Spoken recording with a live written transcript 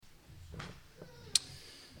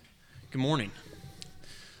Good morning. I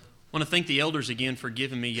want to thank the elders again for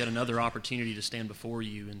giving me yet another opportunity to stand before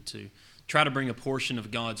you and to try to bring a portion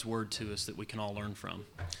of God's Word to us that we can all learn from.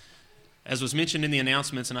 As was mentioned in the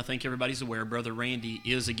announcements, and I think everybody's aware, Brother Randy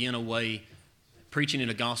is again away preaching at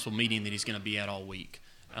a gospel meeting that he's going to be at all week.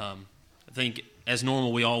 I think, as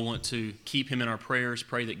normal, we all want to keep him in our prayers,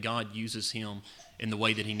 pray that God uses him in the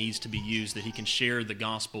way that he needs to be used, that he can share the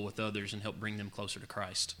gospel with others and help bring them closer to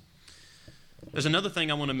Christ. There's another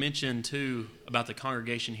thing I want to mention, too, about the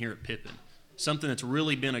congregation here at Pippin, something that's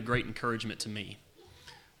really been a great encouragement to me.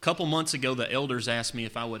 A couple months ago, the elders asked me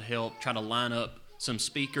if I would help try to line up some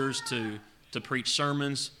speakers to preach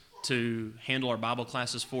sermons, to handle our Bible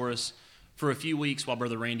classes for us for a few weeks while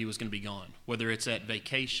Brother Randy was going to be gone, whether it's at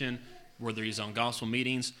vacation, whether he's on gospel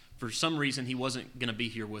meetings. For some reason, he wasn't going to be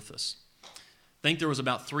here with us. I think there was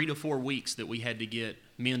about 3 to 4 weeks that we had to get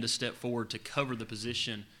men to step forward to cover the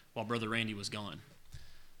position while Brother Randy was gone.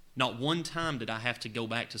 Not one time did I have to go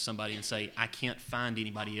back to somebody and say, I can't find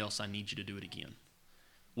anybody else, I need you to do it again.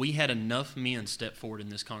 We had enough men step forward in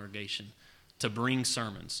this congregation to bring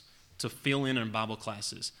sermons, to fill in Bible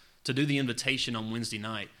classes, to do the invitation on Wednesday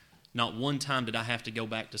night. Not one time did I have to go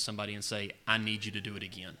back to somebody and say, I need you to do it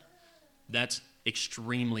again. That's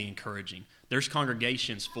extremely encouraging. There's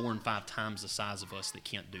congregations 4 and 5 times the size of us that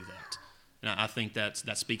can't do that. And I think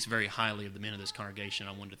that speaks very highly of the men of this congregation.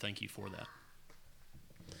 I wanted to thank you for that.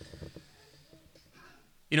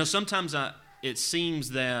 You know, sometimes it seems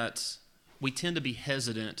that we tend to be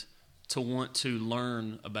hesitant to want to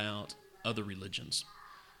learn about other religions,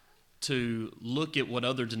 to look at what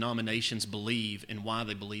other denominations believe and why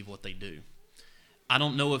they believe what they do. I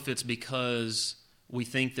don't know if it's because we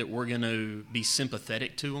think that we're going to be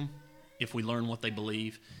sympathetic to them if we learn what they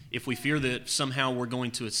believe, if we fear that somehow we're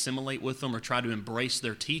going to assimilate with them or try to embrace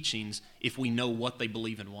their teachings if we know what they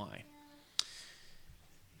believe and why.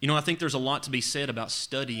 You know, I think there's a lot to be said about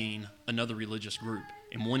studying another religious group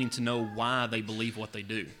and wanting to know why they believe what they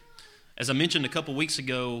do. As I mentioned a couple weeks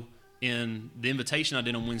ago in the invitation I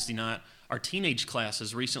did on Wednesday night, our teenage class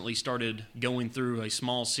has recently started going through a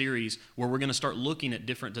small series where we're going to start looking at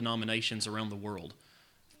different denominations around the world.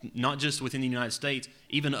 Not just within the United States,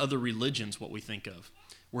 even other religions, what we think of.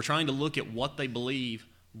 We're trying to look at what they believe,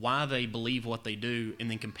 why they believe what they do, and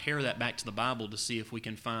then compare that back to the Bible to see if we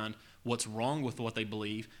can find what's wrong with what they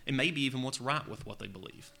believe, and maybe even what's right with what they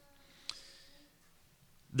believe.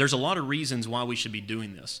 There's a lot of reasons why we should be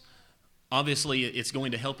doing this. Obviously, it's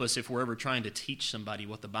going to help us if we're ever trying to teach somebody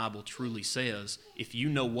what the Bible truly says. If you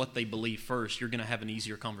know what they believe first, you're going to have an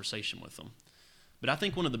easier conversation with them. But I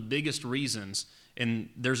think one of the biggest reasons, and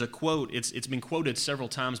there's a quote, it's been quoted several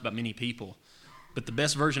times by many people, but the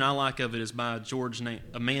best version I like of it is by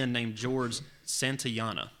a man named George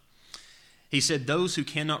Santayana. He said, those who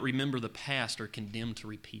cannot remember the past are condemned to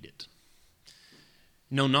repeat it.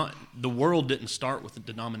 No, the world didn't start with the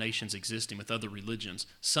denominations existing, with other religions.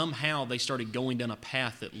 Somehow they started going down a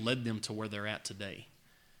path that led them to where they're at today.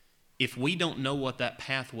 If we don't know what that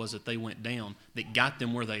path was that they went down, that got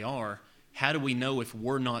them where they are, how do we know if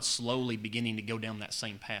we're not slowly beginning to go down that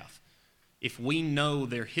same path? If we know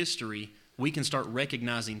their history, we can start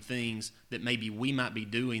recognizing things that maybe we might be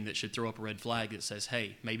doing that should throw up a red flag that says,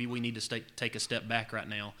 hey, maybe we need to take a step back right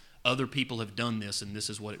now. Other people have done this, and this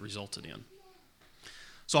is what it resulted in.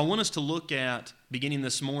 So I want us to look at, beginning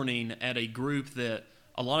this morning, at a group that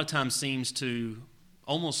a lot of times seems to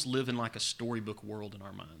almost live in like a storybook world in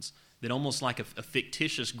our minds, that almost like a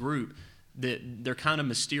fictitious group that they're kind of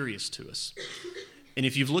mysterious to us. And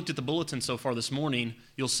if you've looked at the bulletin so far this morning,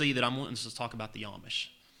 you'll see that I'm wanting us to talk about the Amish.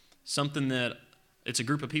 Something that, it's a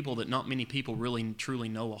group of people that not many people really truly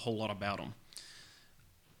know a whole lot about them.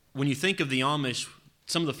 When you think of the Amish,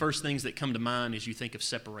 some of the first things that come to mind is you think of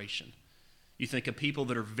separation. You think of people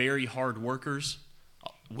that are very hard workers.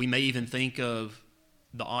 We may even think of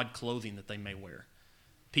the odd clothing that they may wear.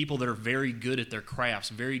 People that are very good at their crafts,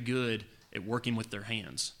 very good at working with their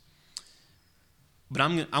hands. But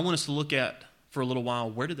I want us to look at, for a little while,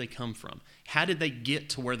 where did they come from? How did they get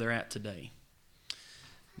to where they're at today?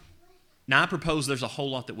 Now, I propose there's a whole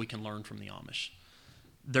lot that we can learn from the Amish.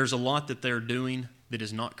 There's a lot that they're doing that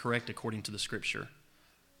is not correct according to the Scripture.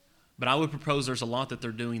 But I would propose there's a lot that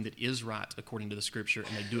they're doing that is right according to the Scripture,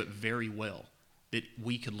 and they do it very well, that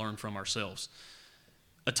we could learn from ourselves.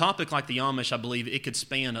 A topic like the Amish, I believe, it could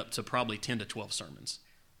span up to probably 10 to 12 sermons.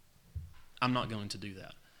 I'm not going to do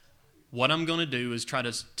that. What I'm going to do is try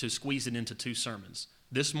to squeeze it into 2 sermons,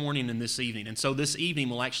 this morning and this evening. And so this evening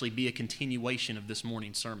will actually be a continuation of this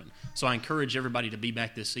morning's sermon. So I encourage everybody to be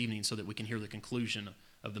back this evening so that we can hear the conclusion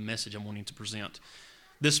of the message I'm wanting to present.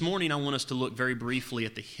 This morning, I want us to look very briefly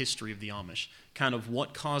at the history of the Amish, kind of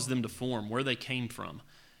what caused them to form, where they came from.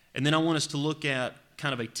 And then I want us to look at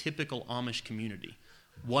kind of a typical Amish community.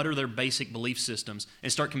 What are their basic belief systems?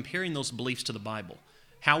 And start comparing those beliefs to the Bible.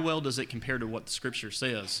 How well does it compare to what the Scripture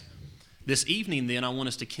says? This evening, then, I want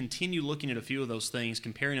us to continue looking at a few of those things,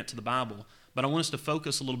 comparing it to the Bible, but I want us to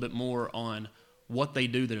focus a little bit more on what they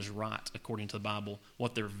do that is right according to the Bible,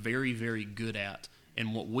 what they're very, very good at,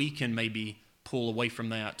 and what we can maybe pull away from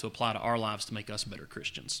that to apply to our lives to make us better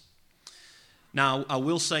Christians. Now, I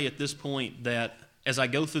will say at this point that as I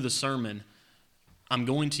go through the sermon, I'm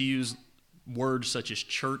going to use words such as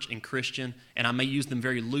church and Christian, and I may use them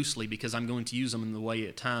very loosely because I'm going to use them in the way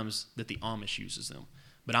at times that the Amish uses them.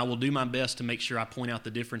 But I will do my best to make sure I point out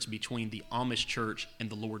the difference between the Amish church and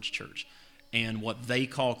the Lord's church, and what they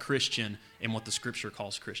call Christian and what the Scripture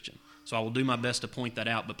calls Christian. So I will do my best to point that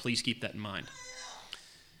out, but please keep that in mind.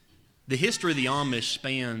 The history of the Amish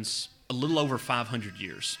spans a little over 500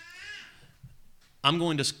 years. I'm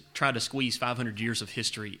going to try to squeeze 500 years of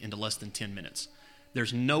history into less than 10 minutes.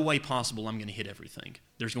 There's no way possible I'm going to hit everything.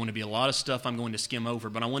 There's going to be a lot of stuff I'm going to skim over,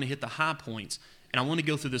 but I want to hit the high points, and I want to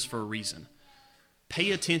go through this for a reason.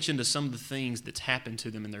 Pay attention to some of the things that's happened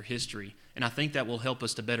to them in their history, and I think that will help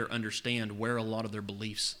us to better understand where a lot of their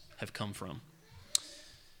beliefs have come from.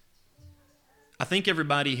 I think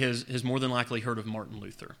everybody has more than likely heard of Martin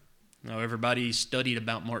Luther. Now, everybody studied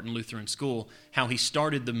about Martin Luther in school, how he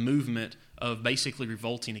started the movement of basically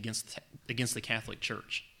revolting against the Catholic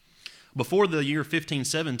Church. Before the year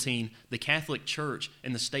 1517, the Catholic Church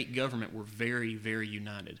and the state government were very, very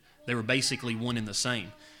united. They were basically one and the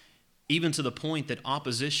same, even to the point that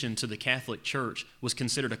opposition to the Catholic Church was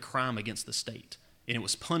considered a crime against the state, and it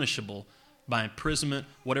was punishable by imprisonment,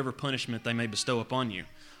 whatever punishment they may bestow upon you.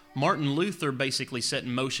 Martin Luther basically set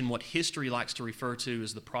in motion what history likes to refer to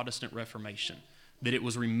as the Protestant Reformation, that it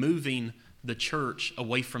was removing the church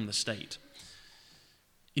away from the state.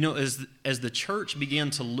 You know, as the church began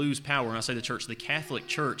to lose power, and I say the church, the Catholic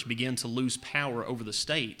Church began to lose power over the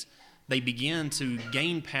state, they began to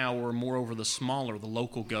gain power more over the smaller, the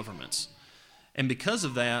local governments. And because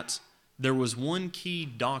of that, there was one key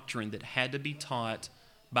doctrine that had to be taught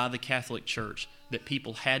by the Catholic Church that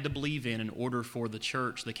people had to believe in order for the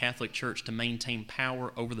church, the Catholic Church, to maintain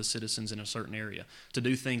power over the citizens in a certain area, to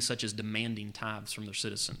do things such as demanding tithes from their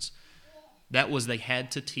citizens. That was they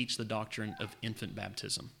had to teach the doctrine of infant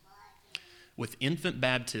baptism. With infant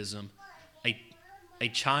baptism, a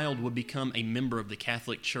child would become a member of the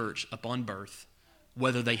Catholic Church upon birth,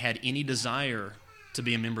 whether they had any desire to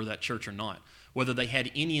be a member of that church or not, whether they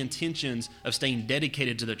had any intentions of staying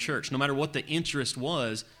dedicated to the church. No matter what the interest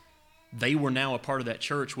was, they were now a part of that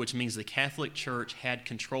church, which means the Catholic Church had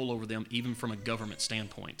control over them even from a government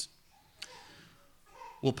standpoint.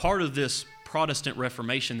 Well, part of this Protestant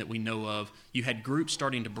Reformation that we know of, you had groups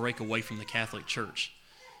starting to break away from the Catholic Church.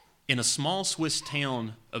 In a small Swiss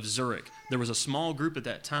town of Zurich, there was a small group at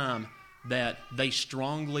that time that they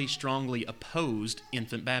strongly opposed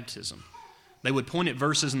infant baptism. They would point at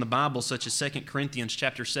verses in the Bible such as 2 Corinthians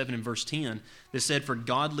chapter 7 and verse 10 that said, "For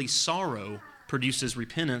godly sorrow produces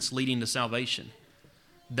repentance leading to salvation."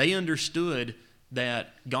 They understood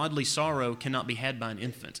that godly sorrow cannot be had by an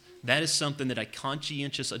infant. That is something that a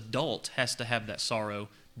conscientious adult has to have that sorrow.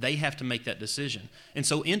 They have to make that decision. And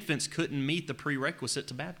so infants couldn't meet the prerequisite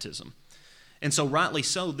to baptism. And so rightly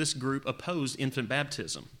so, this group opposed infant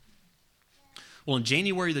baptism. Well, on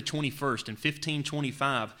January the 21st in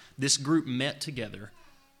 1525, this group met together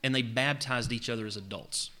and they baptized each other as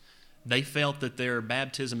adults. They felt that their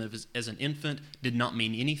baptism as an infant did not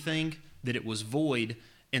mean anything, that it was void,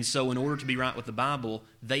 and so in order to be right with the Bible,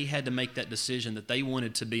 they had to make that decision that they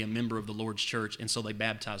wanted to be a member of the Lord's church, and so they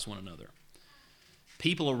baptized one another.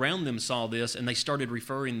 People around them saw this, and they started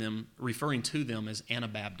referring to them as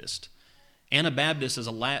Anabaptist. Anabaptist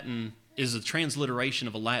is a transliteration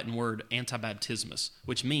of a Latin word, antibaptismus,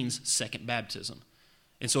 which means second baptism.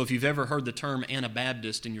 And so if you've ever heard the term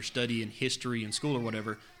Anabaptist in your study in history in school or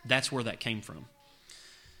whatever, that's where that came from.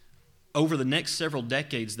 Over the next several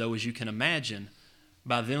decades, though, as you can imagine,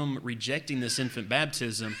 by them rejecting this infant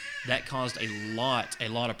baptism, that caused a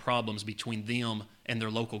lot of problems between them and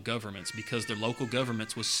their local governments, because their local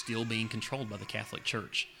governments was still being controlled by the Catholic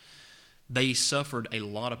Church. They suffered a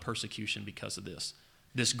lot of persecution because of this.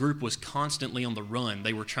 This group was constantly on the run.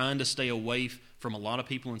 They were trying to stay away from a lot of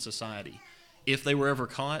people in society. If they were ever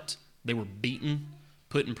caught, they were beaten,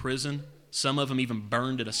 put in prison. Some of them even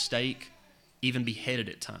burned at a stake, even beheaded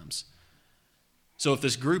at times. So if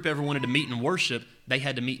this group ever wanted to meet and worship, they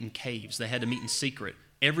had to meet in caves. They had to meet in secret.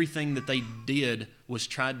 Everything that they did was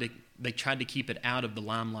they tried to keep it out of the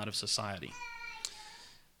limelight of society.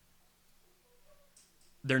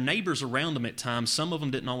 their neighbors around them at times, some of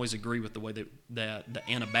them didn't always agree with the way that the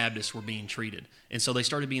Anabaptists were being treated. And so they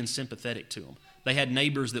started being sympathetic to them. They had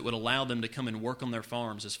neighbors that would allow them to come and work on their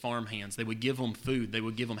farms as farmhands. They would give them food. They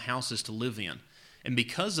would give them houses to live in. And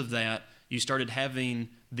because of that, you started having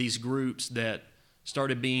these groups that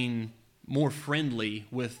started being more friendly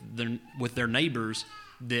with their neighbors,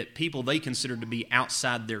 that people they considered to be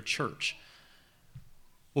outside their church.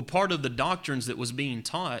 Well, part of the doctrines that was being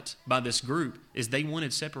taught by this group is they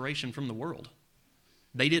wanted separation from the world.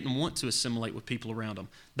 They didn't want to assimilate with people around them.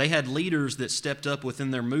 They had leaders that stepped up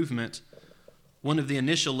within their movement. One of the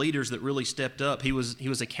initial leaders that really stepped up, he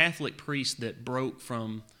was a Catholic priest that broke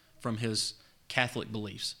from his Catholic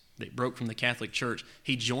beliefs, that broke from the Catholic Church.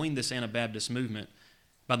 He joined this Anabaptist movement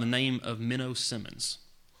by the name of Menno Simmons.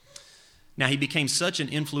 Now, he became such an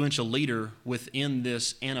influential leader within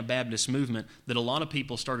this Anabaptist movement that a lot of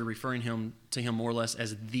people started referring to him more or less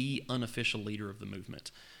as the unofficial leader of the movement.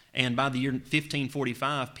 And by the year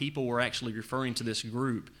 1545, people were actually referring to this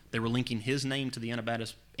group. They were linking his name to the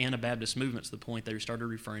Anabaptist movement to the point they started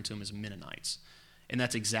referring to him as Mennonites. And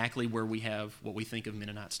that's exactly where we have what we think of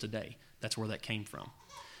Mennonites today. That's where that came from.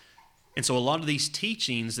 And so a lot of these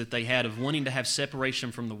teachings that they had of wanting to have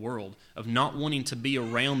separation from the world, of not wanting to be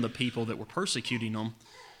around the people that were persecuting them,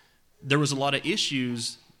 there was a lot of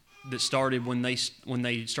issues that started when they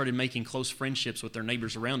started making close friendships with their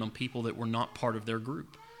neighbors around them, people that were not part of their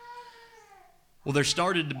group. Well, there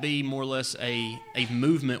started to be more or less a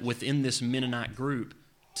movement within this Mennonite group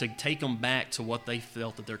to take them back to what they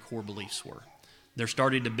felt that their core beliefs were. There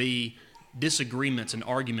started to be disagreements and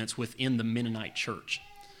arguments within the Mennonite church.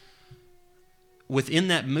 Within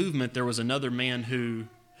that movement, there was another man who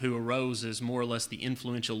arose as more or less the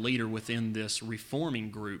influential leader within this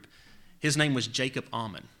reforming group. His name was Jacob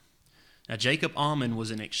Ammon. Now, Jacob Ammon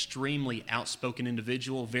was an extremely outspoken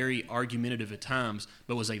individual, very argumentative at times,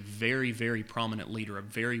 but was a very, very prominent leader, a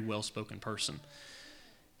very well-spoken person.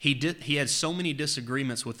 He had so many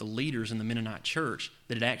disagreements with the leaders in the Mennonite church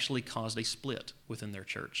that it actually caused a split within their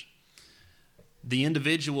church. The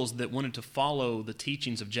individuals that wanted to follow the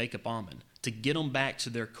teachings of Jacob Ammon, to get them back to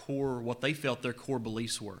their core, what they felt their core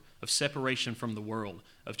beliefs were, of separation from the world,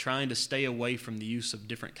 of trying to stay away from the use of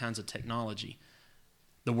different kinds of technology,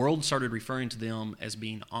 the world started referring to them as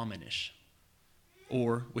being Ammonish,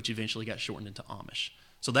 or which eventually got shortened into Amish.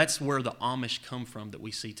 So that's where the Amish come from that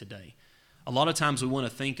we see today. A lot of times we want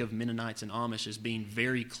to think of Mennonites and Amish as being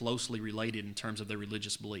very closely related in terms of their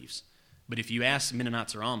religious beliefs. But if you ask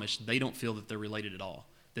Mennonites or Amish, they don't feel that they're related at all,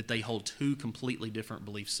 that they hold two completely different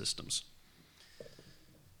belief systems.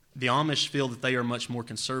 The Amish feel that they are much more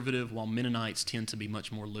conservative, while Mennonites tend to be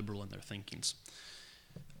much more liberal in their thinkings.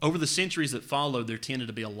 Over the centuries that followed, there tended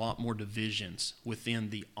to be a lot more divisions within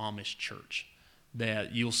the Amish church,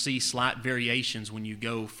 that you'll see slight variations when you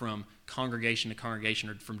go from congregation to congregation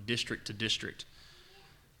or from district to district.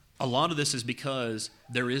 A lot of this is because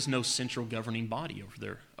there is no central governing body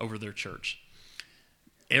over their church.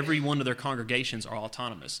 Every one of their congregations are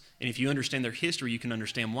autonomous. And if you understand their history, you can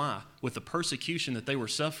understand why. With the persecution that they were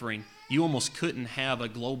suffering, you almost couldn't have a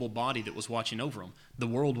global body that was watching over them. The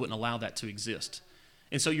world wouldn't allow that to exist.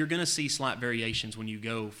 And so you're going to see slight variations when you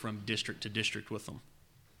go from district to district with them.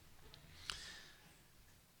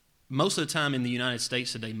 Most of the time in the United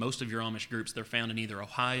States today, most of your Amish groups, they're found in either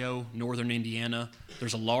Ohio, northern Indiana.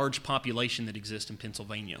 There's a large population that exists in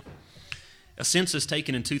Pennsylvania. A census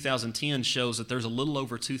taken in 2010 shows that there's a little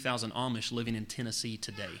over 2,000 Amish living in Tennessee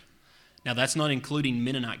today. Now, that's not including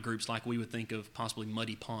Mennonite groups like we would think of possibly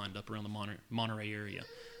Muddy Pond up around the Monterey area.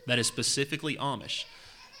 That is specifically Amish.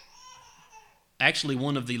 Actually,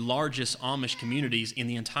 one of the largest Amish communities in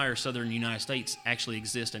the entire southern United States actually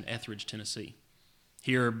exists in Etheridge, Tennessee,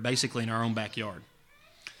 here basically in our own backyard.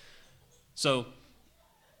 So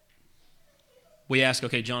we ask,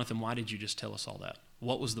 okay, Jonathan, why did you just tell us all that?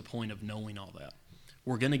 What was the point of knowing all that?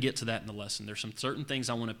 We're going to get to that in the lesson. There's some certain things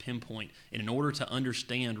I want to pinpoint, and in order to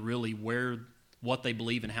understand really what they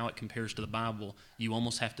believe and how it compares to the Bible, you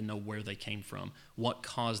almost have to know where they came from, what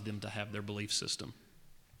caused them to have their belief system.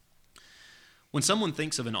 When someone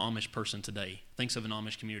thinks of an Amish person today, thinks of an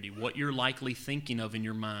Amish community, what you're likely thinking of in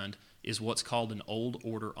your mind is what's called an old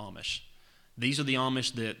order Amish. These are the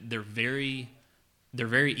Amish that they're very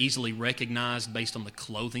easily recognized based on the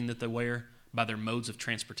clothing that they wear, by their modes of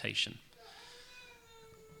transportation.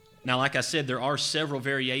 Now, like I said, there are several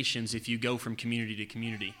variations if you go from community to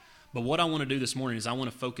community. But what I want to do this morning is I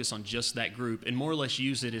want to focus on just that group and more or less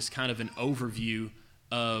use it as kind of an overview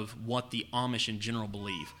of what the Amish in general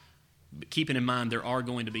believe. But keeping in mind there are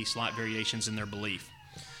going to be slight variations in their belief.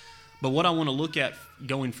 But what I want to look at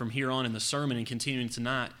going from here on in the sermon and continuing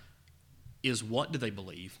tonight is what do they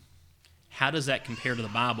believe? How does that compare to the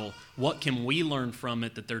Bible? What can we learn from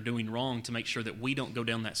it that they're doing wrong to make sure that we don't go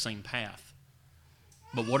down that same path?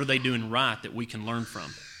 But what are they doing right that we can learn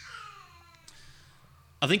from?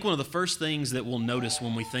 I think one of the first things that we'll notice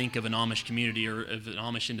when we think of an Amish community or of an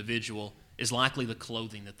Amish individual is likely the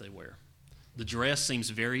clothing that they wear. The dress seems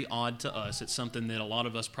very odd to us. It's something that a lot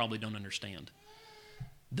of us probably don't understand.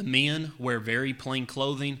 The men wear very plain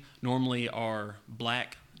clothing, normally are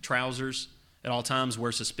black trousers. At all times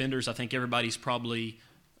wear suspenders. I think everybody's probably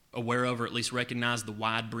aware of or at least recognize the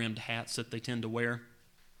wide-brimmed hats that they tend to wear.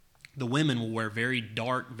 The women will wear very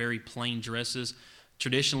dark, very plain dresses.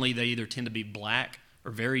 Traditionally, they either tend to be black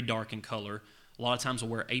or very dark in color. A lot of times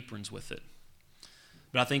we'll wear aprons with it.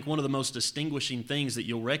 But I think one of the most distinguishing things that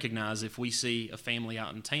you'll recognize if we see a family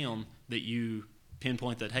out in town that you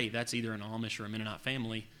pinpoint that, hey, that's either an Amish or a Mennonite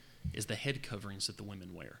family, is the head coverings that the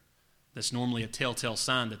women wear. That's normally a telltale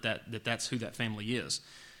sign that that's who that family is.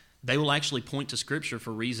 They will actually point to Scripture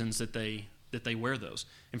for reasons that they wear those.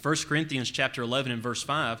 In 1 Corinthians chapter 11 and verse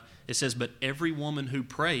 5, it says, "But every woman who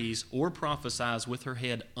prays or prophesies with her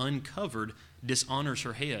head uncovered dishonors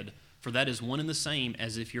her head, for that is one and the same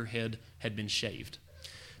as if your head had been shaved."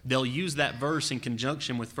 They'll use that verse in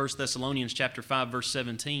conjunction with 1 Thessalonians chapter 5, verse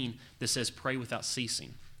 17, that says, "Pray without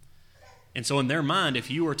ceasing." And so in their mind, if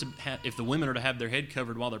the women are to have their head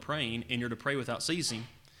covered while they're praying and you're to pray without ceasing,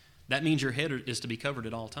 that means your head is to be covered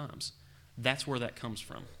at all times. That's where that comes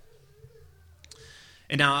from.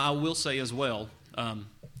 And now I will say as well, and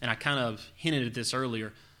I kind of hinted at this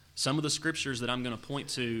earlier, some of the scriptures that I'm going to point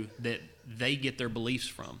to that they get their beliefs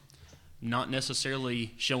from, not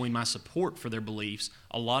necessarily showing my support for their beliefs.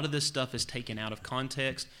 A lot of this stuff is taken out of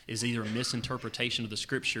context, is either a misinterpretation of the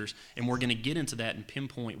Scriptures, and we're going to get into that and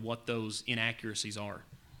pinpoint what those inaccuracies are.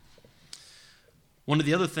 One of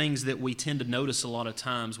the other things that we tend to notice a lot of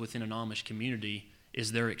times within an Amish community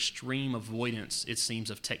is their extreme avoidance, it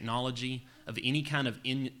seems, of technology, of any kind of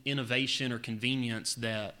innovation or convenience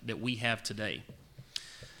that we have today.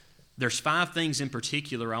 There's 5 things in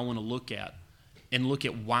particular I want to look at and look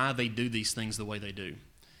at why they do these things the way they do.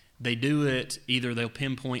 They do it, either they'll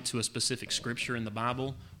pinpoint to a specific scripture in the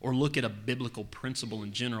Bible or look at a biblical principle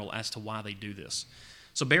in general as to why they do this.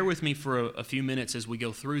 So bear with me for a few minutes as we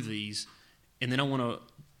go through these, and then I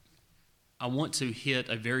want to hit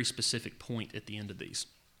a very specific point at the end of these.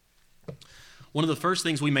 One of the first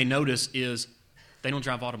things we may notice is they don't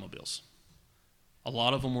drive automobiles. A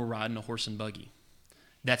lot of them will ride in a horse and buggy.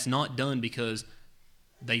 That's not done because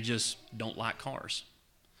they just don't like cars.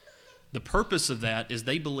 The purpose of that is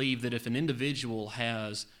they believe that if an individual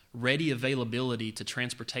has ready availability to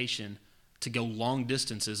transportation to go long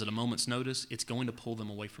distances at a moment's notice, it's going to pull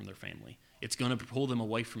them away from their family. It's going to pull them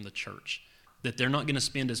away from the church. That they're not going to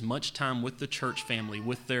spend as much time with the church family,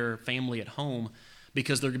 with their family at home,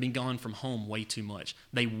 because they're going to be gone from home way too much.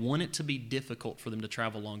 They want it to be difficult for them to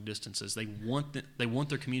travel long distances. They want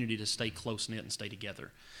their community to stay close-knit and stay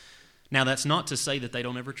together. Now, that's not to say that they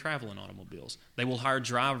don't ever travel in automobiles. They will hire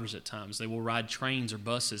drivers at times. They will ride trains or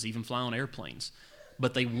buses, even fly on airplanes.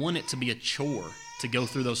 But they want it to be a chore to go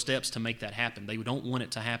through those steps to make that happen. They don't want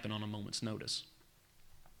it to happen on a moment's notice.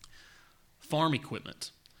 Farm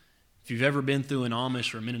equipment. If you've ever been through an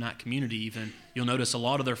Amish or a Mennonite community even, you'll notice a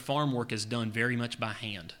lot of their farm work is done very much by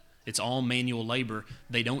hand. It's all manual labor.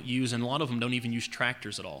 They don't use, and a lot of them don't even use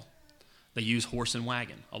tractors at all. They use horse and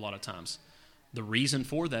wagon a lot of times. The reason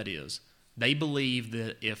for that is they believe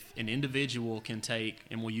that if an individual can take,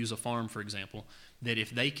 and we'll use a farm for example, that if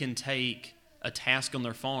they can take a task on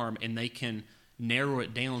their farm and they can narrow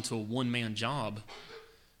it down to a one-man job,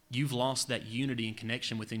 you've lost that unity and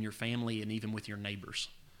connection within your family and even with your neighbors.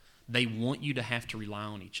 They want you to have to rely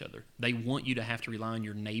on each other. They want you to have to rely on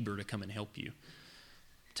your neighbor to come and help you.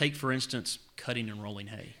 Take, for instance, cutting and rolling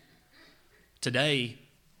hay. Today,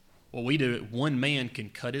 what we do, one man can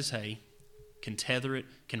cut his hay, can tether it,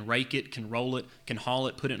 can rake it, can roll it, can haul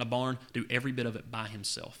it, put it in a barn, do every bit of it by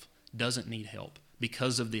himself. Doesn't need help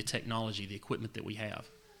because of the technology, the equipment that we have.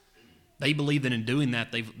 They believe that in doing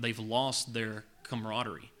that, they've lost their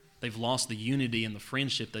camaraderie. They've lost the unity and the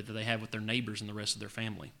friendship that they have with their neighbors and the rest of their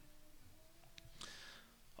family.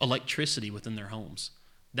 Electricity within their homes.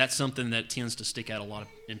 That's something that tends to stick out a lot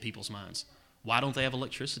in people's minds. Why don't they have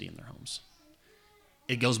electricity in their homes?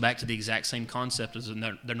 It goes back to the exact same concept as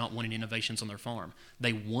they're not wanting innovations on their farm.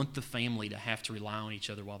 They want the family to have to rely on each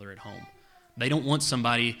other while they're at home. They don't want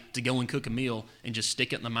somebody to go and cook a meal and just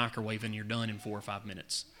stick it in the microwave and you're done in 4 or 5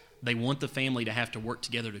 minutes. They want the family to have to work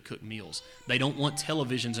together to cook meals. They don't want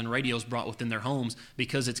televisions and radios brought within their homes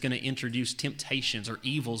because it's going to introduce temptations or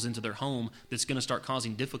evils into their home that's going to start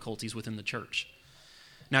causing difficulties within the church.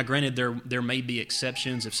 Now, granted, there may be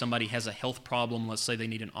exceptions if somebody has a health problem. Let's say they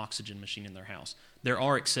need an oxygen machine in their house. There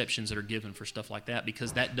are exceptions that are given for stuff like that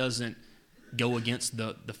because that doesn't go against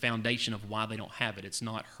the foundation of why they don't have it. It's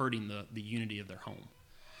not hurting the unity of their home.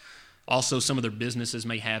 Also, some of their businesses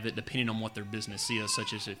may have it depending on what their business is,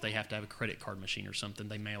 such as if they have to have a credit card machine or something,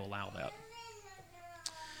 they may allow that.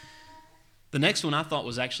 The next one I thought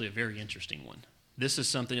was actually a very interesting one. This is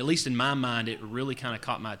something, at least in my mind, it really kind of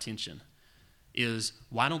caught my attention, is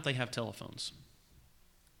why don't they have telephones?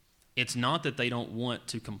 It's not that they don't want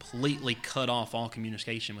to completely cut off all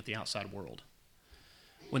communication with the outside world.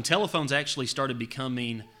 When telephones actually started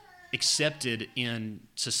becoming accepted in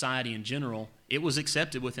society in general, it was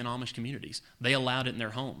accepted within Amish communities. They allowed it in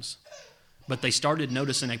their homes. But they started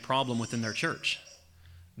noticing a problem within their church.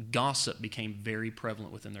 Gossip became very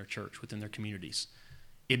prevalent within their church, within their communities.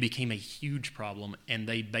 It became a huge problem, and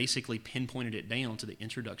they basically pinpointed it down to the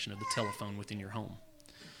introduction of the telephone within your home.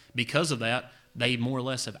 Because of that, they more or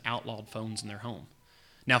less have outlawed phones in their home.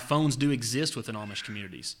 Now, phones do exist within Amish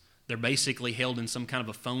communities. They're basically held in some kind of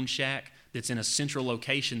a phone shack that's in a central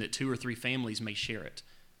location that 2 or 3 families may share it.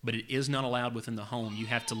 But it is not allowed within the home. You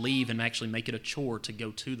have to leave and actually make it a chore to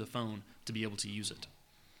go to the phone to be able to use it.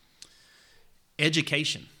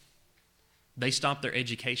 Education. They stopped their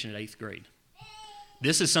education at 8th grade.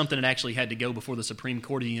 This is something that actually had to go before the Supreme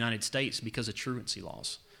Court of the United States because of truancy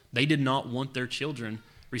laws. They did not want their children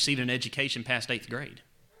receiving an education past 8th grade.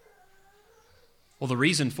 Well, the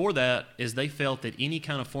reason for that is they felt that any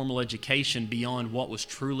kind of formal education beyond what was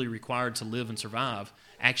truly required to live and survive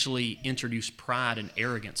actually introduced pride and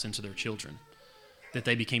arrogance into their children. That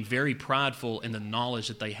they became very prideful in the knowledge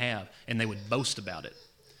that they have, and they would boast about it.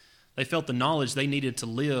 They felt the knowledge they needed to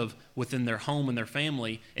live within their home and their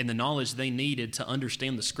family, and the knowledge they needed to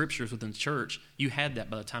understand the scriptures within the church, you had that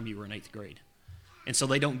by the time you were in 8th grade. And so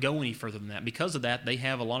they don't go any further than that. Because of that, they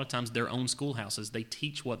have a lot of times their own schoolhouses. They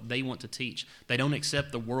teach what they want to teach. They don't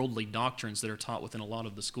accept the worldly doctrines that are taught within a lot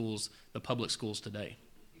of the schools, the public schools today.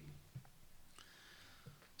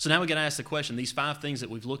 So now we got to ask the question, these 5 things that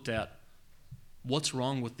we've looked at, what's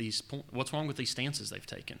wrong with these stances they've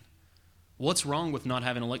taken? What's wrong with not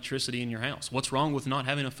having electricity in your house? What's wrong with not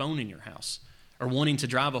having a phone in your house? Or wanting to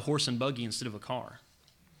drive a horse and buggy instead of a car?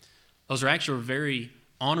 Those are actually very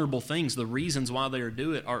honorable things. The reasons why they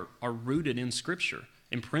do it are rooted in Scripture,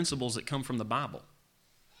 in principles that come from the Bible.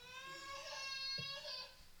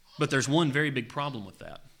 But there's one very big problem with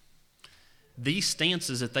that. These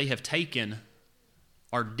stances that they have taken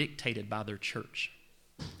are dictated by their church.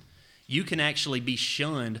 You can actually be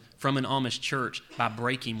shunned from an Amish church by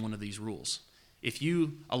breaking one of these rules. If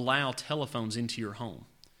you allow telephones into your home,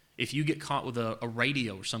 if you get caught with a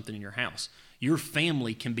radio or something in your house, your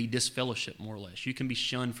family can be disfellowshipped more or less. You can be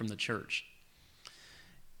shunned from the church.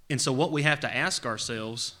 And so what we have to ask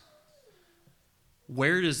ourselves,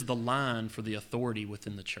 where is the line for the authority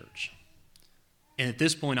within the church? And at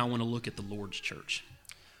this point, I want to look at the Lord's church.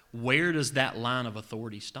 Where does that line of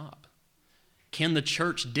authority stop? Can the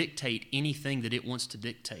church dictate anything that it wants to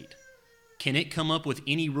dictate? Can it come up with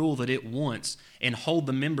any rule that it wants and hold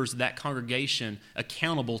the members of that congregation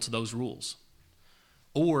accountable to those rules?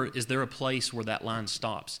 Or is there a place where that line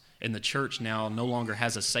stops and the church now no longer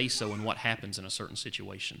has a say-so in what happens in a certain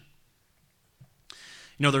situation?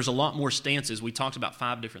 You know, there's a lot more stances. We talked about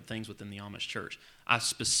 5 different things within the Amish church. I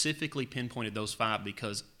specifically pinpointed those 5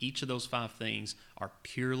 because each of those 5 things are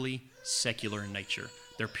purely secular in nature.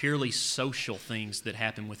 They're purely social things that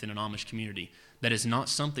happen within an Amish community. That is not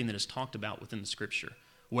something that is talked about within the Scripture.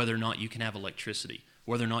 Whether or not you can have electricity,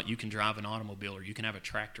 whether or not you can drive an automobile or you can have a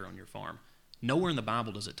tractor on your farm. Nowhere in the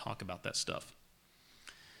Bible does it talk about that stuff.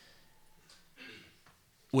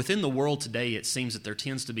 Within the world today, it seems that there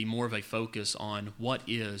tends to be more of a focus on what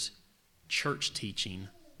is church teaching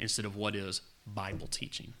instead of what is Bible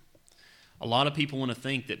teaching. A lot of people want to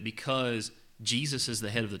think that because Jesus is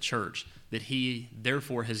the head of the church, that he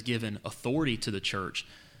therefore has given authority to the church.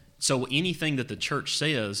 So anything that the church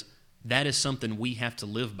says, that is something we have to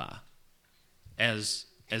live by as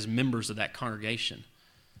members of that congregation.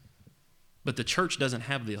 But the church doesn't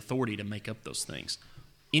have the authority to make up those things.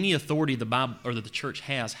 Any authority the Bible or that the church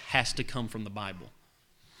has to come from the Bible.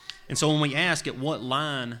 And so when we ask at what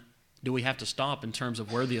line do we have to stop in terms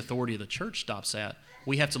of where the authority of the church stops at,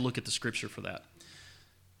 we have to look at the Scripture for that.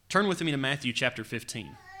 Turn with me to Matthew chapter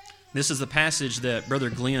 15. This is the passage that Brother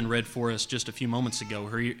Glenn read for us just a few moments ago.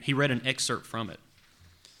 He read an excerpt from it.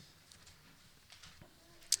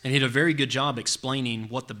 And he did a very good job explaining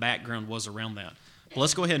what the background was around that. But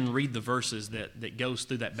let's go ahead and read the verses that goes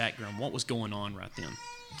through that background. What was going on right then?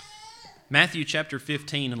 Matthew chapter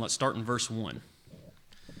 15, and let's start in verse 1.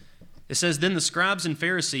 It says, "Then the scribes and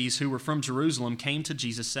Pharisees who were from Jerusalem came to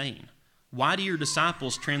Jesus saying, 'Why do your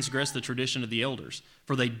disciples transgress the tradition of the elders?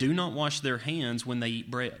 For they do not wash their hands when they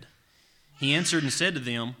eat bread.' He answered and said to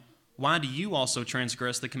them, 'Why do you also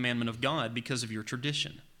transgress the commandment of God because of your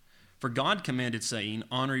tradition? For God commanded, saying,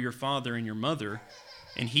 Honor your father and your mother,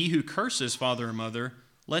 and he who curses father or mother,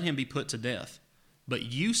 let him be put to death.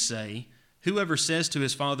 But you say, Whoever says to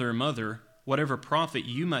his father or mother, Whatever profit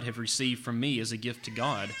you might have received from me as a gift to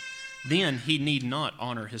God, then he need not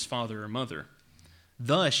honor his father or mother.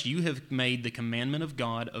 Thus you have made the commandment of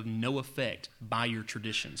God of no effect by your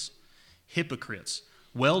traditions. Hypocrites,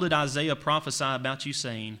 well did Isaiah prophesy about you,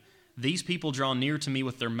 saying, These people draw near to me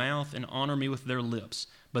with their mouth and honor me with their lips,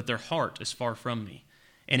 but their heart is far from me.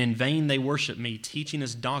 And in vain they worship me, teaching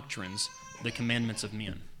as doctrines the commandments of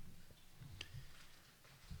men.'"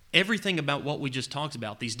 Everything about what we just talked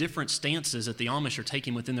about, these different stances that the Amish are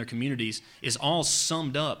taking within their communities, is all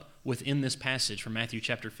summed up within this passage from Matthew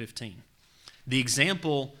chapter 15. The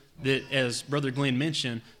example that, as Brother Glenn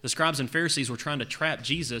mentioned, the scribes and Pharisees were trying to trap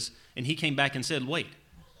Jesus, and he came back and said, wait,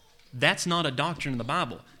 that's not a doctrine in the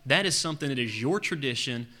Bible. That is something that is your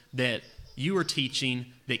tradition that you are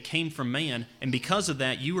teaching that came from man, and because of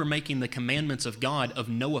that, you are making the commandments of God of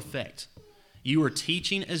no effect. You are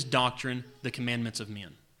teaching as doctrine the commandments of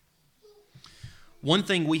men. One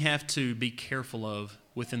thing we have to be careful of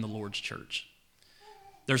within the Lord's church,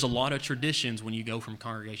 there's a lot of traditions when you go from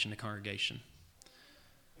congregation to congregation.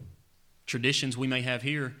 Traditions we may have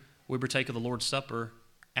here, we partake of the Lord's Supper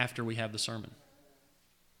after we have the sermon.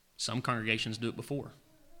 Some congregations do it before.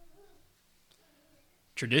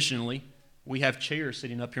 Traditionally, we have chairs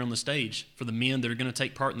sitting up here on the stage. For the men that are going to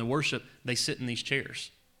take part in the worship, they sit in these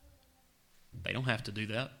chairs. They don't have to do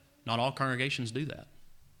that. Not all congregations do that.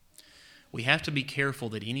 We have to be careful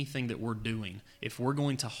that anything that we're doing, if we're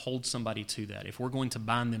going to hold somebody to that, if we're going to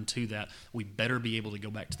bind them to that, we better be able to go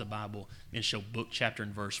back to the Bible and show book, chapter,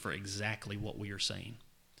 and verse for exactly what we are saying.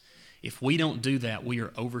 If we don't do that, we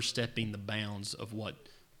are overstepping the bounds of what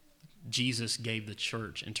Jesus gave the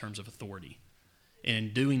church in terms of authority. And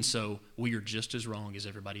in doing so, we are just as wrong as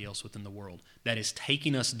everybody else within the world. That is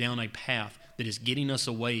taking us down a path that is getting us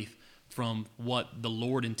away from what the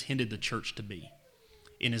Lord intended the church to be,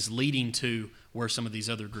 and is leading to where some of these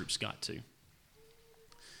other groups got to.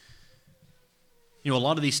 You know, a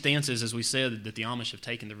lot of these stances, as we said, that the Amish have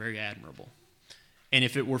taken, they're very admirable. And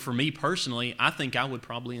if it were for me personally, I think I would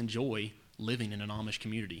probably enjoy living in an Amish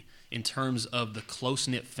community in terms of the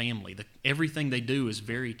close-knit family. Everything they do is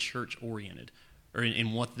very church-oriented, or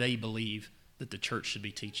in what they believe that the church should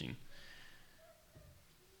be teaching.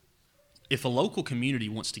 If a local community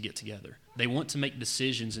wants to get together, they want to make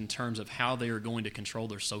decisions in terms of how they are going to control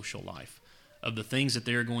their social life, of the things that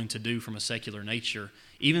they're going to do from a secular nature,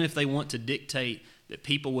 even if they want to dictate that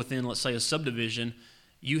people within, let's say, a subdivision,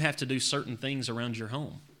 you have to do certain things around your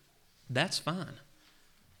home. That's fine.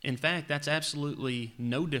 In fact, that's absolutely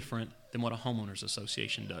no different than what a homeowners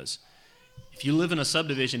association does. If you live in a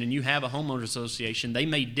subdivision and you have a homeowners association, they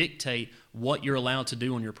may dictate what you're allowed to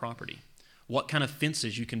do on your property, what kind of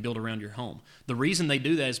fences you can build around your home. The reason they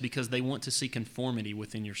do that is because they want to see conformity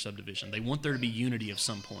within your subdivision. They want there to be unity of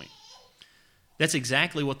some point. That's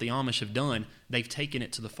exactly what the Amish have done. They've taken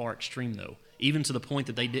it to the far extreme, though, even to the point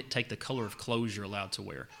that they dictate the color of clothes you're allowed to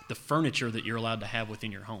wear, the furniture that you're allowed to have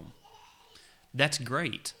within your home. That's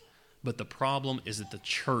great, but the problem is that the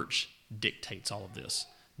church dictates all of this.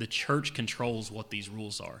 The church controls what these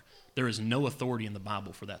rules are. There is no authority in the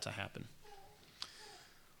Bible for that to happen.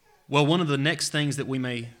 Well, one of the next things that we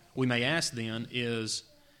may ask then is,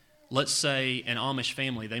 let's say an Amish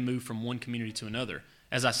family, they move from one community to another.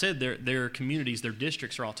 As I said, their communities, their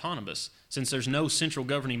districts are autonomous. Since there's no central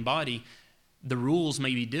governing body, the rules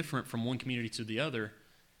may be different from one community to the other.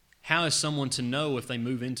 How is someone to know if they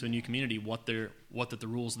move into a new community what the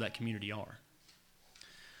rules of that community are?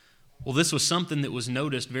 Well, this was something that was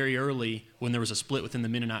noticed very early when there was a split within the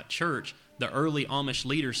Mennonite church. The early Amish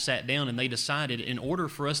leaders sat down and they decided, in order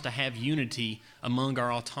for us to have unity among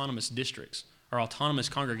our autonomous districts, our autonomous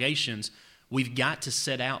congregations, we've got to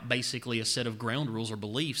set out basically a set of ground rules or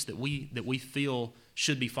beliefs that we feel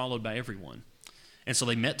should be followed by everyone. And so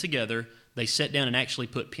they met together, they sat down and actually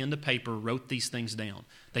put pen to paper, wrote these things down.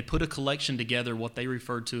 They put a collection together, what they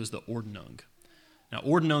referred to as the Ordnung. Now,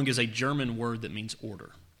 Ordnung is a German word that means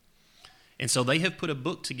order. And so they have put a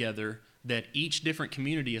book together that each different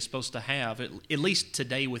community is supposed to have, at least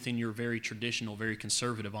today within your very traditional, very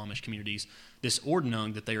conservative Amish communities, this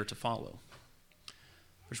Ordnung that they are to follow.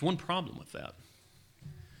 There's one problem with that.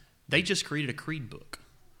 They just created a creed book.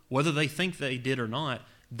 Whether they think they did or not,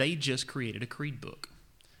 they just created a creed book.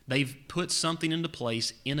 They've put something into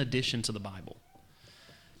place in addition to the Bible.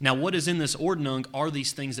 Now, what is in this ordnung are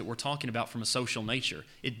these things that we're talking about from a social nature.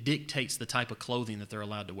 It dictates the type of clothing that they're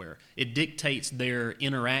allowed to wear. It dictates their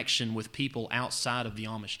interaction with people outside of the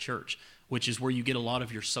Amish church, which is where you get a lot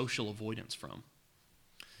of your social avoidance from.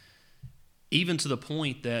 Even to the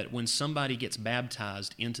point that when somebody gets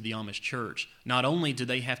baptized into the Amish church, not only do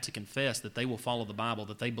they have to confess that they will follow the Bible,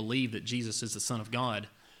 that they believe that Jesus is the Son of God,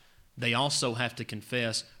 they also have to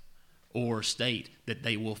confess or state that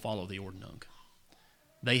they will follow the ordnung.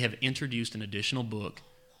 They have introduced an additional book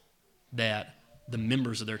that the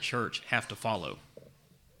members of their church have to follow.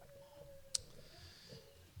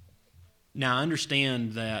 Now, I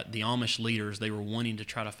understand that the Amish leaders, they were wanting to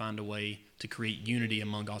try to find a way to create unity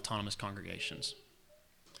among autonomous congregations.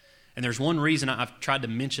 And there's one reason I've tried to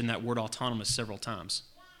mention that word autonomous several times.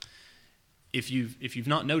 If you've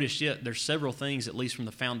not noticed yet, there's several things, at least from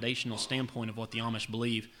the foundational standpoint of what the Amish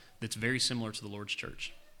believe, that's very similar to the Lord's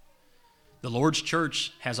church. The Lord's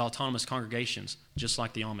church has autonomous congregations, just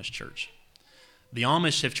like the Amish church. The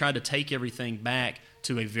Amish have tried to take everything back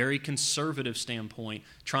to a very conservative standpoint,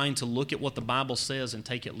 trying to look at what the Bible says and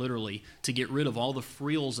take it literally, to get rid of all the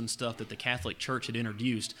frills and stuff that the Catholic Church had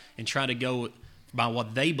introduced and try to go by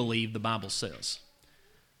what they believe the Bible says.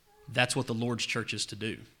 That's what the Lord's church is to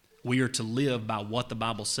do. We are to live by what the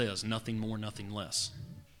Bible says, nothing more, nothing less.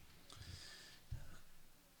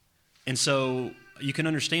 And so you can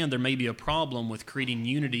understand there may be a problem with creating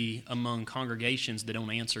unity among congregations that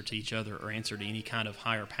don't answer to each other or answer to any kind of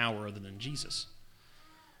higher power other than Jesus.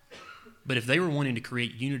 But if they were wanting to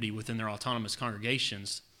create unity within their autonomous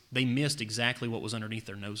congregations, they missed exactly what was underneath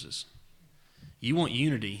their noses. You want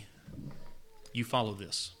unity, you follow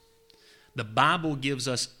this. The Bible gives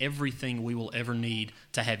us everything we will ever need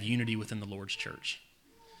to have unity within the Lord's church.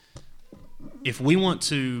 If we want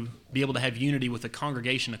to be able to have unity with a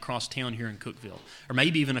congregation across town here in Cookeville, or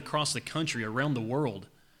maybe even across the country, around the world,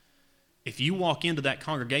 if you walk into that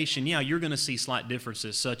congregation, you're going to see slight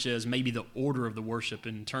differences, such as maybe the order of the worship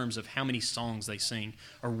in terms of how many songs they sing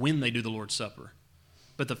or when they do the Lord's Supper.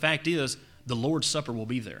 But the fact is, the Lord's Supper will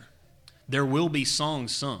be there. There will be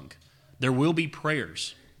songs sung. There will be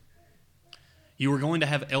prayers. You are going to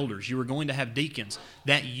have elders. You are going to have deacons.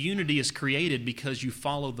 That unity is created because you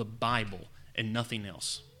follow the Bible and nothing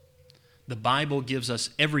else. The Bible gives us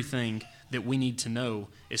everything that we need to know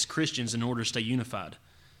as Christians in order to stay unified.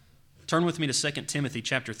 Turn with me to 2 Timothy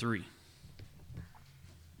chapter 3.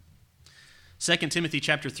 2 Timothy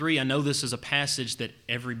chapter 3, I know this is a passage that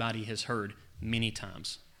everybody has heard many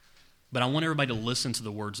times, but I want everybody to listen to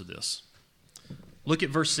the words of this. Look at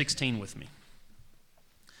verse 16 with me.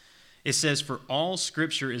 It says, "For all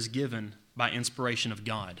Scripture is given by inspiration of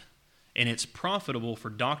God, and it's profitable for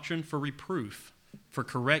doctrine, for reproof, for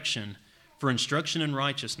correction, for instruction in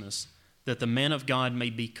righteousness, that the man of God may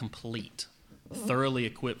be complete, thoroughly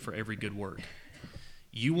equipped for every good work."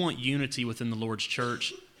 You want unity within the Lord's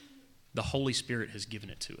church, the Holy Spirit has given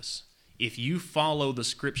it to us. If you follow the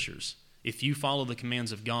Scriptures, if you follow the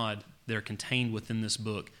commands of God that are contained within this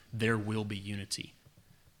book, there will be unity.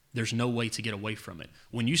 There's no way to get away from it.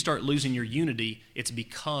 When you start losing your unity, it's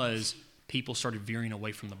because people started veering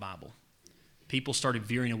away from the Bible. People started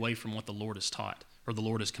veering away from what the Lord has taught or the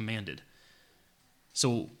Lord has commanded.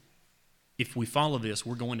 So if we follow this,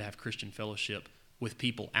 we're going to have Christian fellowship with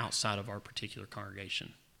people outside of our particular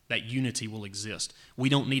congregation. That unity will exist. We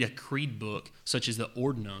don't need a creed book such as the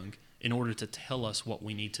Ordnung in order to tell us what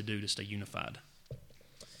we need to do to stay unified.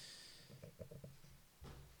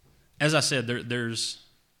 As I said,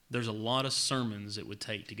 there's a lot of sermons it would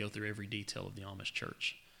take to go through every detail of the Amish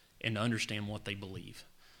church and to understand what they believe.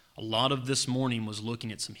 A lot of this morning was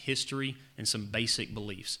looking at some history and some basic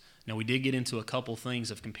beliefs. Now, we did get into a couple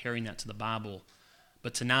things of comparing that to the Bible,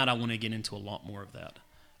 but tonight I want to get into a lot more of that,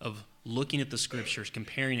 of looking at the Scriptures,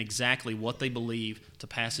 comparing exactly what they believe to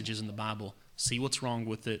passages in the Bible, see what's wrong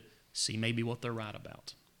with it, see maybe what they're right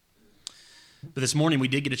about. But this morning we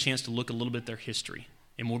did get a chance to look a little bit at their history.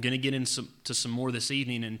 And we're going to get into some more this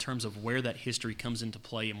evening in terms of where that history comes into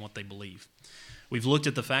play and what they believe. We've looked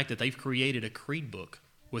at the fact that they've created a creed book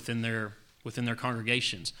within their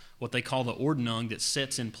congregations, what they call the Ordnung, that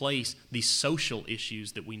sets in place these social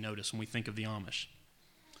issues that we notice when we think of the Amish.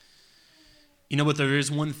 You know, but there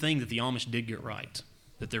is one thing that the Amish did get right,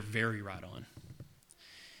 that they're very right on.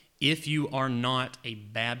 If you are not a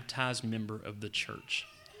baptized member of the church,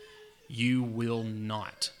 you will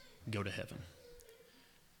not go to heaven.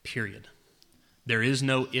 Period. There is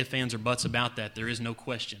no ifs, ands, or buts about that. There is no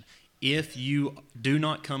question. If you do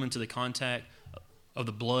not come into the contact of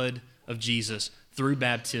the blood of Jesus through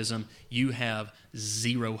baptism, you have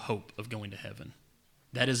zero hope of going to heaven.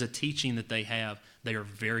 That is a teaching that they have. They are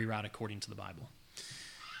very right according to the Bible.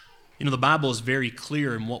 You know, the Bible is very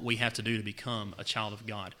clear in what we have to do to become a child of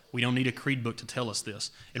God. We don't need a creed book to tell us this.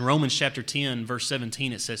 In Romans chapter 10, verse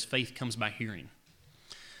 17, it says faith comes by hearing.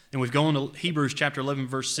 And we've gone to Hebrews chapter 11,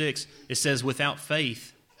 verse 6. It says without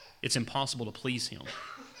faith, it's impossible to please Him.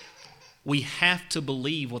 We have to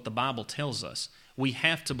believe what the Bible tells us. We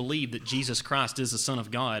have to believe that Jesus Christ is the Son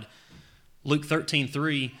of God. Luke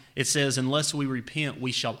 13:3, it says, unless we repent,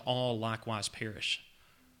 we shall all likewise perish.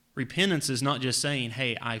 Repentance is not just saying,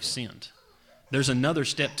 hey, I've sinned. There's another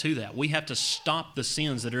step to that. We have to stop the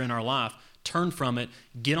sins that are in our life, turn from it,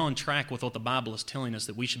 get on track with what the Bible is telling us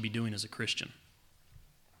that we should be doing as a Christian.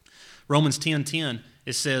 Romans 10:10,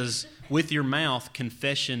 it says, with your mouth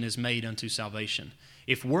confession is made unto salvation.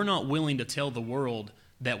 If we're not willing to tell the world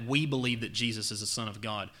that we believe that Jesus is the Son of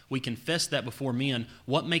God, we confess that before men,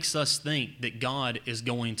 what makes us think that God is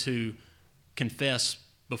going to confess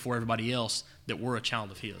before everybody else that we're a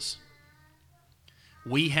child of His?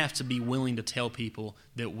 We have to be willing to tell people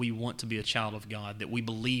that we want to be a child of God, that we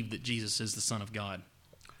believe that Jesus is the Son of God.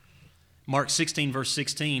 Mark 16, verse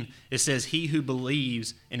 16, it says, he who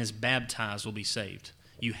believes and is baptized will be saved.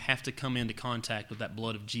 You have to come into contact with that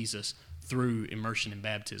blood of Jesus through immersion in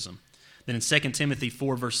baptism. Then in 2 Timothy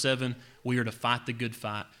 4, verse 7, we are to fight the good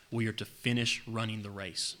fight. We are to finish running the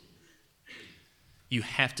race. You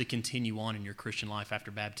have to continue on in your Christian life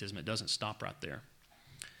after baptism. It doesn't stop right there.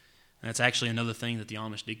 And that's actually another thing that the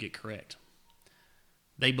Amish did get correct.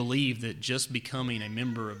 They believe that just becoming a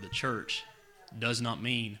member of the church does not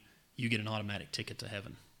mean you get an automatic ticket to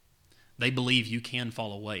heaven. They believe you can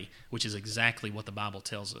fall away, which is exactly what the Bible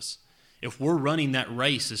tells us. If we're running that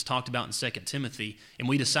race, as talked about in 2 Timothy, and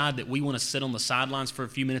we decide that we want to sit on the sidelines for a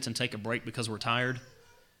few minutes and take a break because we're tired,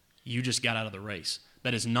 you just got out of the race.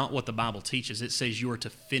 That is not what the Bible teaches. It says you are to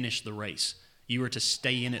finish the race. You are to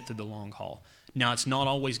stay in it through the long haul. Now, it's not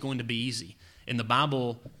always going to be easy. And the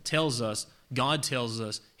Bible tells us, God tells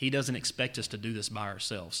us, He doesn't expect us to do this by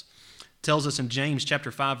ourselves. It tells us in James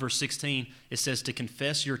chapter 5, verse 16, it says to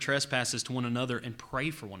confess your trespasses to one another and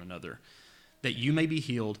pray for one another, that you may be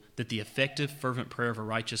healed, that the effective, fervent prayer of a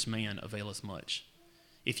righteous man availeth much.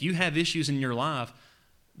 If you have issues in your life,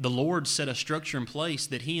 the Lord set a structure in place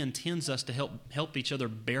that He intends us to help each other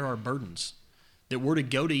bear our burdens, that we're to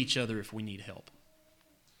go to each other if we need help.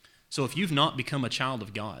 So if you've not become a child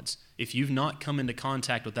of God's, if you've not come into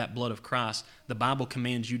contact with that blood of Christ, the Bible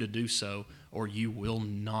commands you to do so, or you will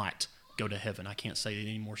not go to heaven. I can't say it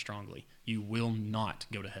any more strongly. You will not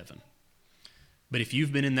go to heaven. But if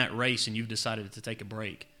you've been in that race and you've decided to take a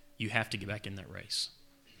break, you have to get back in that race.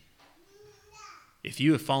 If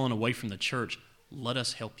you have fallen away from the church, let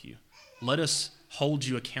us help you. Let us hold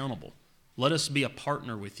you accountable. Let us be a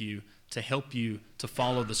partner with you to help you to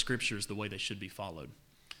follow the Scriptures the way they should be followed.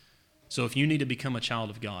 So if you need to become a child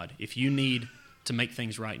of God, if you need to make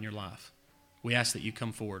things right in your life, we ask that you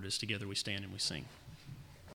come forward as together we stand and we sing.